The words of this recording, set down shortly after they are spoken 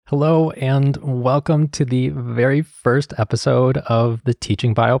Hello, and welcome to the very first episode of the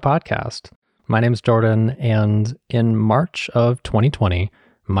Teaching Bio podcast. My name is Jordan, and in March of 2020,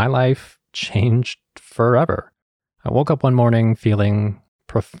 my life changed forever. I woke up one morning feeling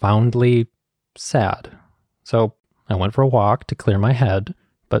profoundly sad. So I went for a walk to clear my head,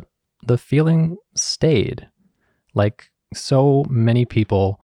 but the feeling stayed. Like so many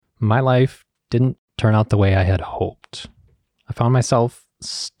people, my life didn't turn out the way I had hoped. I found myself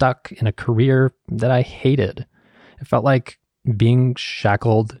stuck in a career that I hated. It felt like being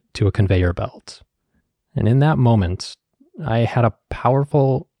shackled to a conveyor belt. And in that moment, I had a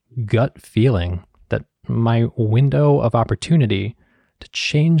powerful gut feeling that my window of opportunity to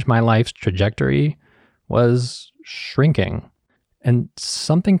change my life's trajectory was shrinking. And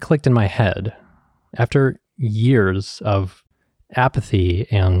something clicked in my head. After years of apathy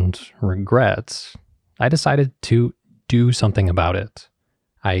and regret, I decided to do something about it.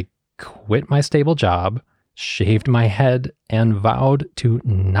 I quit my stable job, shaved my head, and vowed to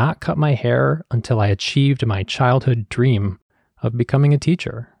not cut my hair until I achieved my childhood dream of becoming a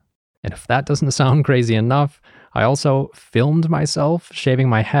teacher. And if that doesn't sound crazy enough, I also filmed myself shaving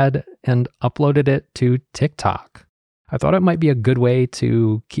my head and uploaded it to TikTok. I thought it might be a good way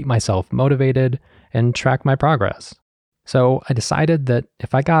to keep myself motivated and track my progress. So I decided that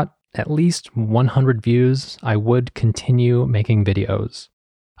if I got at least 100 views, I would continue making videos.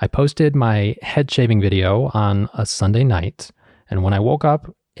 I posted my head shaving video on a Sunday night, and when I woke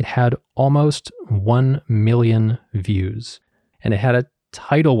up, it had almost 1 million views, and it had a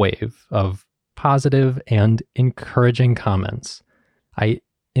tidal wave of positive and encouraging comments. I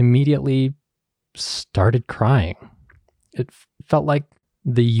immediately started crying. It felt like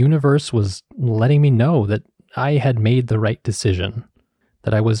the universe was letting me know that I had made the right decision,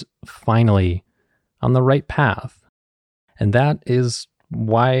 that I was finally on the right path. And that is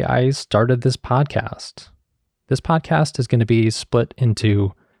why I started this podcast. This podcast is going to be split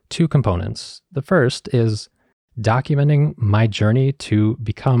into two components. The first is documenting my journey to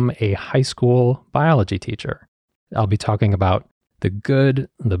become a high school biology teacher. I'll be talking about the good,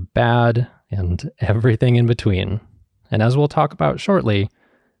 the bad, and everything in between. And as we'll talk about shortly,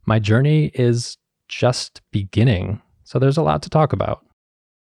 my journey is just beginning, so there's a lot to talk about.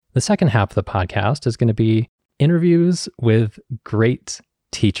 The second half of the podcast is going to be interviews with great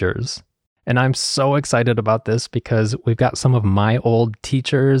teachers. And I'm so excited about this because we've got some of my old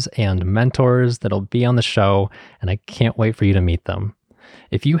teachers and mentors that'll be on the show, and I can't wait for you to meet them.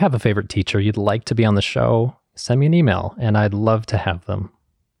 If you have a favorite teacher you'd like to be on the show, send me an email and I'd love to have them.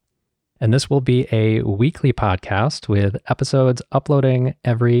 And this will be a weekly podcast with episodes uploading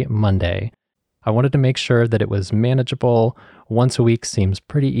every Monday. I wanted to make sure that it was manageable. Once a week seems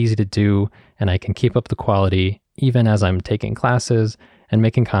pretty easy to do, and I can keep up the quality even as I'm taking classes and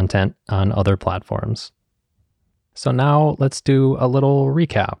making content on other platforms. So now let's do a little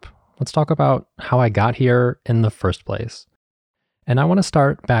recap. Let's talk about how I got here in the first place. And I want to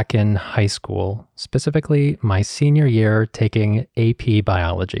start back in high school, specifically my senior year taking AP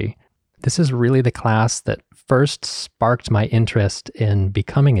Biology. This is really the class that first sparked my interest in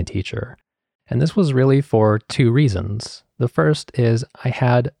becoming a teacher. And this was really for two reasons. The first is I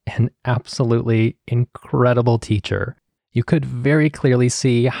had an absolutely incredible teacher. You could very clearly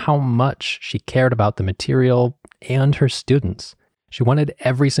see how much she cared about the material and her students. She wanted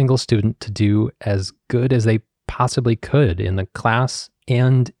every single student to do as good as they possibly could in the class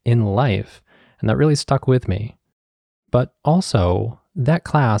and in life. And that really stuck with me. But also, that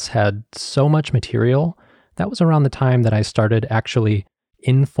class had so much material. That was around the time that I started actually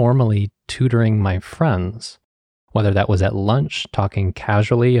informally tutoring my friends, whether that was at lunch, talking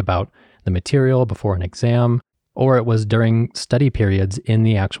casually about the material before an exam, or it was during study periods in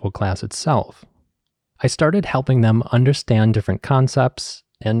the actual class itself. I started helping them understand different concepts,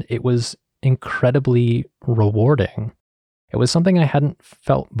 and it was incredibly rewarding. It was something I hadn't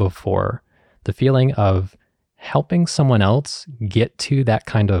felt before, the feeling of helping someone else get to that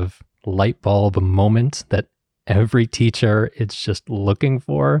kind of light bulb moment that every teacher is just looking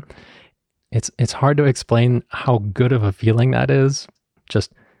for. It's hard to explain how good of a feeling that is.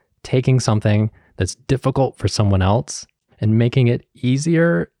 Just taking something that's difficult for someone else and making it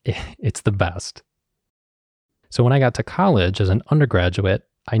easier, it's the best. So when I got to college as an undergraduate,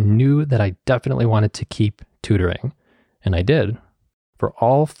 I knew that I definitely wanted to keep tutoring, and I did. For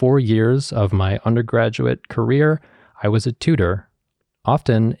all 4 years of my undergraduate career, I was a tutor,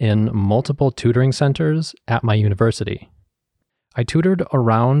 often in multiple tutoring centers at my university. I tutored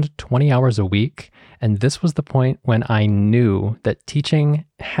around 20 hours a week, and this was the point when I knew that teaching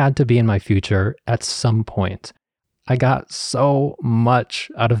had to be in my future at some point. I got so much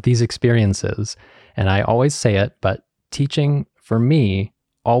out of these experiences. And I always say it, but teaching for me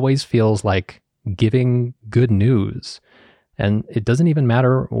always feels like giving good news. And it doesn't even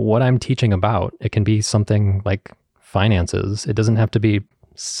matter what I'm teaching about. It can be something like finances. It doesn't have to be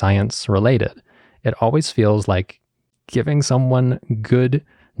science related. It always feels like giving someone good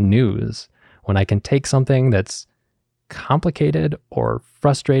news when I can take something that's complicated or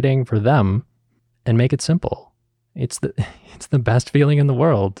frustrating for them and make it simple. It's the best feeling in the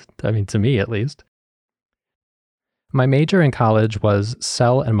world. I mean, to me at least. My major in college was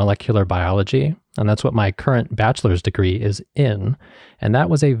cell and molecular biology, and that's what my current bachelor's degree is in. And that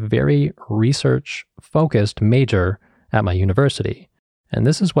was a very research-focused major at my university. And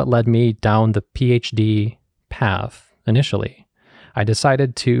this is what led me down the PhD path initially. I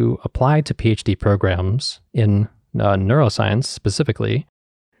decided to apply to PhD programs in neuroscience specifically,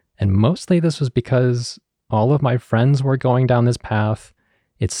 and mostly this was because all of my friends were going down this path.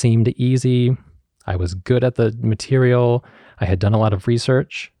 It seemed easy. I was good at the material. I had done a lot of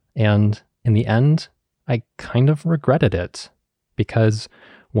research. And in the end, I kind of regretted it because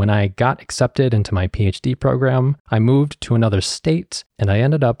when I got accepted into my PhD program, I moved to another state and I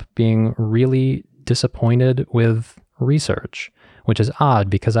ended up being really disappointed with research, which is odd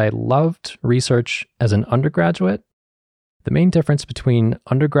because I loved research as an undergraduate. The main difference between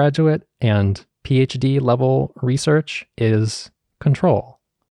undergraduate and PhD level research is control.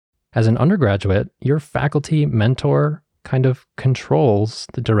 As an undergraduate, your faculty mentor kind of controls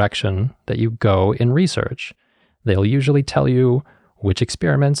the direction that you go in research. They'll usually tell you which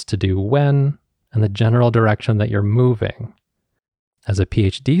experiments to do when and the general direction that you're moving. As a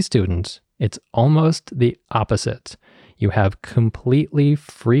PhD student, it's almost the opposite. You have completely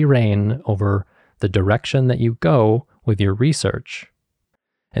free rein over the direction that you go with your research.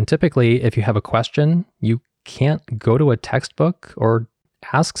 And typically, if you have a question, you can't go to a textbook or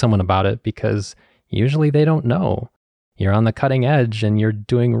ask someone about it because usually they don't know. You're on the cutting edge and you're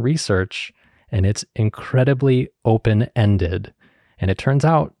doing research, and it's incredibly open-ended. And it turns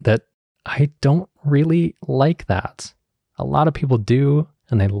out that I don't really like that. A lot of people do,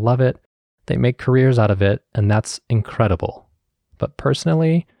 and they love it. They make careers out of it, and that's incredible. But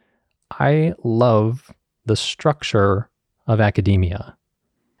personally, I love the structure of academia.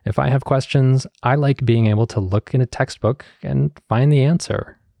 If I have questions, I like being able to look in a textbook and find the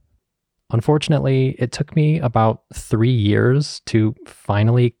answer. Unfortunately, it took me about 3 years to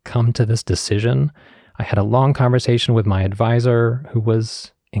finally come to this decision. I had a long conversation with my advisor, who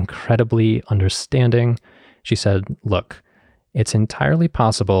was incredibly understanding. She said, look, it's entirely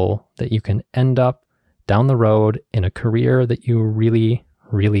possible that you can end up down the road in a career that you really,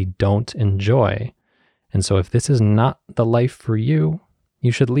 really don't enjoy. And so if this is not the life for you,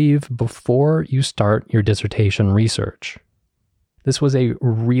 you should leave before you start your dissertation research. This was a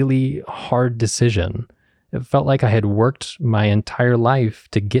really hard decision. It felt like I had worked my entire life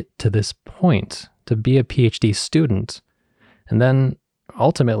to get to this point, to be a PhD student. And then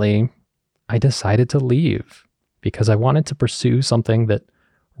ultimately, I decided to leave because I wanted to pursue something that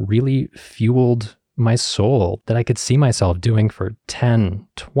really fueled my soul, that I could see myself doing for 10,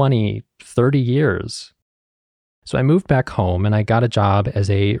 20, 30 years. So I moved back home and I got a job as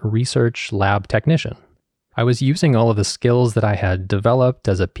a research lab technician. I was using all of the skills that I had developed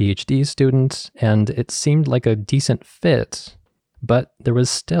as a PhD student, and it seemed like a decent fit, but there was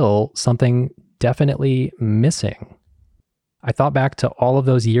still something definitely missing. I thought back to all of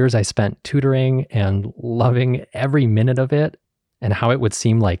those years I spent tutoring and loving every minute of it, and how it would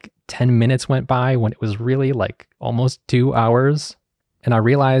seem like 10 minutes went by when it was really like almost 2 hours. And I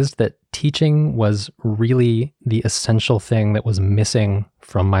realized that teaching was really the essential thing that was missing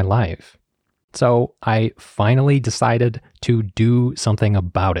from my life. So I finally decided to do something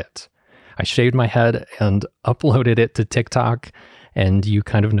about it. I shaved my head and uploaded it to TikTok, and you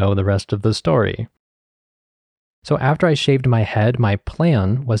kind of know the rest of the story. So after I shaved my head, my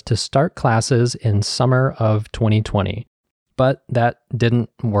plan was to start classes in summer of 2020, but that didn't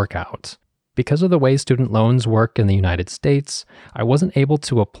work out. Because of the way student loans work in the United States, I wasn't able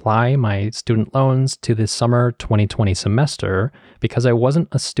to apply my student loans to the summer 2020 semester because I wasn't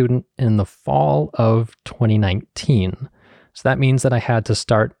a student in the fall of 2019. So that means that I had to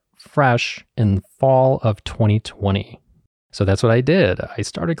start fresh in fall of 2020. So that's what I did. I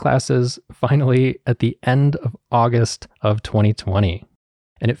started classes finally at the end of August of 2020.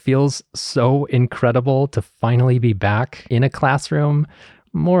 And it feels so incredible to finally be back in a classroom,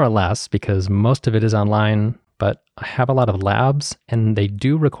 more or less, because most of it is online, but I have a lot of labs and they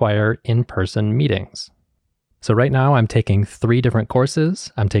do require in-person meetings. So right now I'm taking 3 different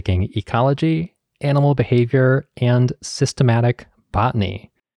courses. I'm taking ecology, animal behavior and systematic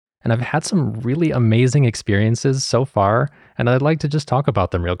botany. And I've had some really amazing experiences so far, and I'd like to just talk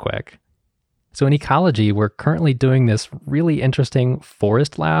about them real quick. So in ecology, we're currently doing this really interesting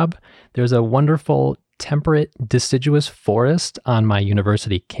forest lab. There's a wonderful temperate deciduous forest on my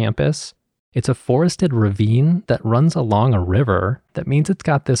university campus. It's a forested ravine that runs along a river. That means it's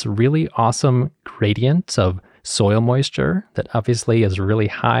got this really awesome gradient of soil moisture that obviously is really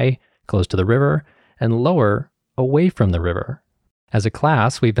high close to the river and lower away from the river. As a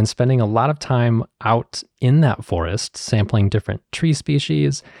class, we've been spending a lot of time out in that forest, sampling different tree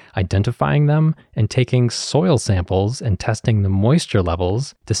species, identifying them, and taking soil samples and testing the moisture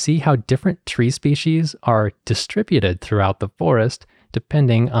levels to see how different tree species are distributed throughout the forest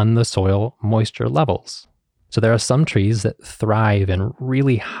depending on the soil moisture levels. So there are some trees that thrive in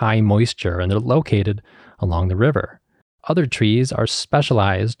really high moisture and they're located along the river. Other trees are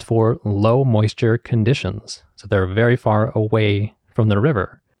specialized for low moisture conditions, so they're very far away from the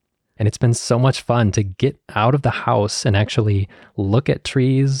river. And it's been so much fun to get out of the house and actually look at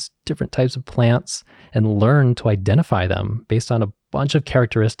trees, different types of plants, and learn to identify them based on a bunch of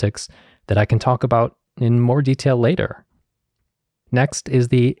characteristics that I can talk about in more detail later. Next is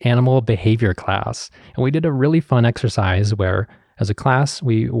the animal behavior class. And we did a really fun exercise where, as a class,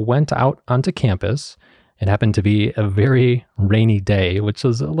 we went out onto campus. It happened to be a very rainy day, which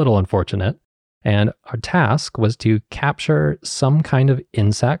was a little unfortunate. And our task was to capture some kind of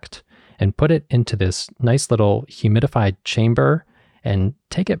insect and put it into this nice little humidified chamber and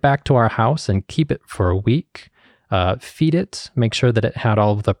take it back to our house and keep it for a week, feed it, make sure that it had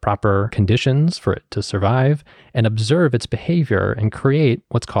all of the proper conditions for it to survive, and observe its behavior and create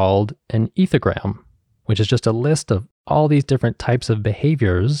what's called an ethogram, which is just a list of all these different types of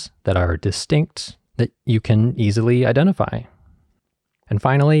behaviors that are distinct that you can easily identify. And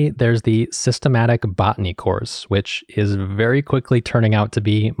finally, there's the systematic botany course, which is very quickly turning out to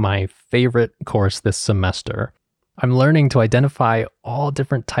be my favorite course this semester. I'm learning to identify all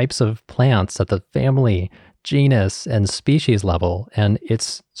different types of plants at the family, genus, and species level, and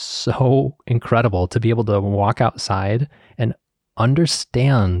it's so incredible to be able to walk outside and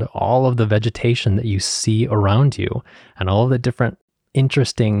understand all of the vegetation that you see around you and all of the different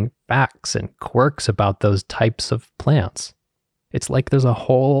interesting facts and quirks about those types of plants. It's like there's a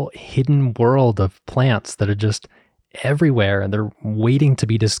whole hidden world of plants that are just everywhere and they're waiting to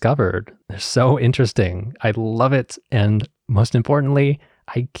be discovered. They're so interesting. I love it. And most importantly,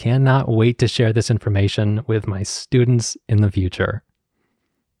 I cannot wait to share this information with my students in the future.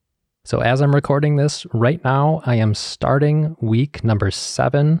 So as I'm recording this right now, I am starting week number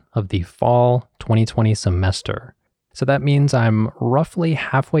 7 of the fall 2020 semester. So that means I'm roughly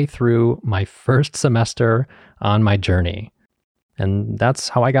halfway through my first semester on my journey. And that's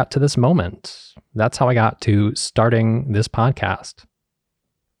how I got to this moment. That's how I got to starting this podcast.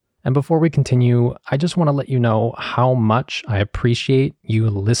 And before we continue, I just want to let you know how much I appreciate you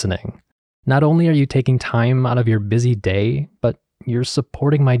listening. Not only are you taking time out of your busy day, but you're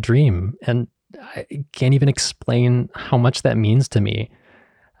supporting my dream. And I can't even explain how much that means to me.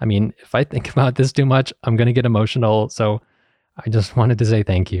 I mean, if I think about this too much, I'm going to get emotional. So I just wanted to say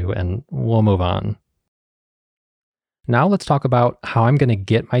thank you and we'll move on. Now let's talk about how I'm going to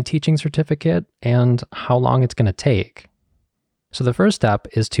get my teaching certificate and how long it's going to take. So the first step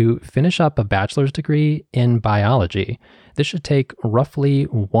is to finish up a bachelor's degree in biology. This should take roughly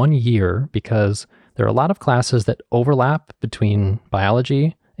 1 year because there are a lot of classes that overlap between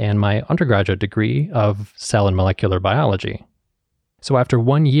biology and my undergraduate degree of cell and molecular biology. So after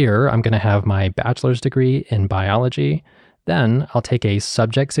 1 year, I'm going to have my bachelor's degree in biology. Then I'll take a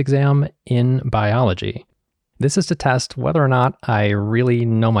subjects exam in biology. This is to test whether or not I really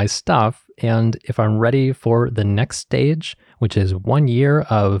know my stuff and if I'm ready for the next stage, which is 1 year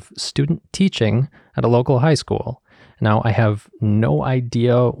of student teaching at a local high school. Now, I have no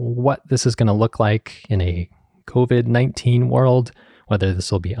idea what this is going to look like in a COVID-19 world, whether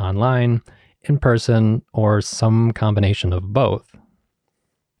this will be online, in person, or some combination of both.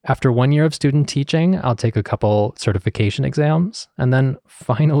 After 1 year of student teaching, I'll take a couple certification exams, and then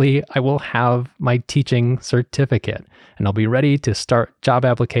finally, I will have my teaching certificate, and I'll be ready to start job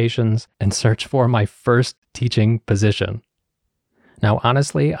applications and search for my first teaching position. Now,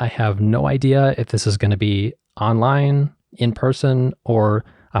 honestly, I have no idea if this is going to be online, in person, or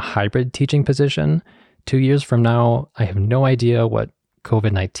a hybrid teaching position. 2 years from now, I have no idea what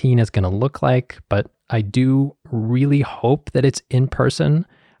COVID-19 is going to look like, but I do really hope that it's in person.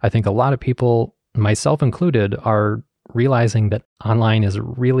 I think a lot of people, myself included, are realizing that online is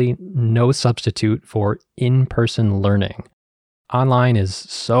really no substitute for in-person learning. Online is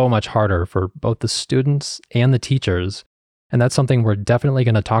so much harder for both the students and the teachers, and that's something we're definitely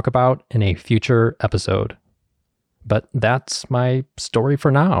going to talk about in a future episode. But that's my story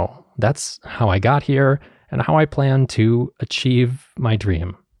for now. That's how I got here and how I plan to achieve my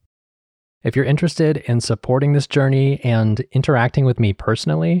dream. If you're interested in supporting this journey and interacting with me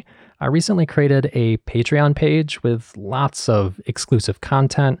personally, I recently created a Patreon page with lots of exclusive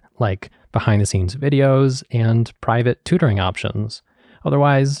content like behind-the-scenes videos and private tutoring options.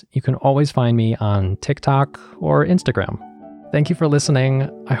 Otherwise, you can always find me on TikTok or Instagram. Thank you for listening.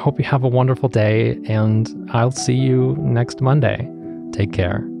 I hope you have a wonderful day, and I'll see you next Monday. Take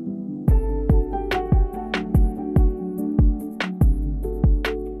care.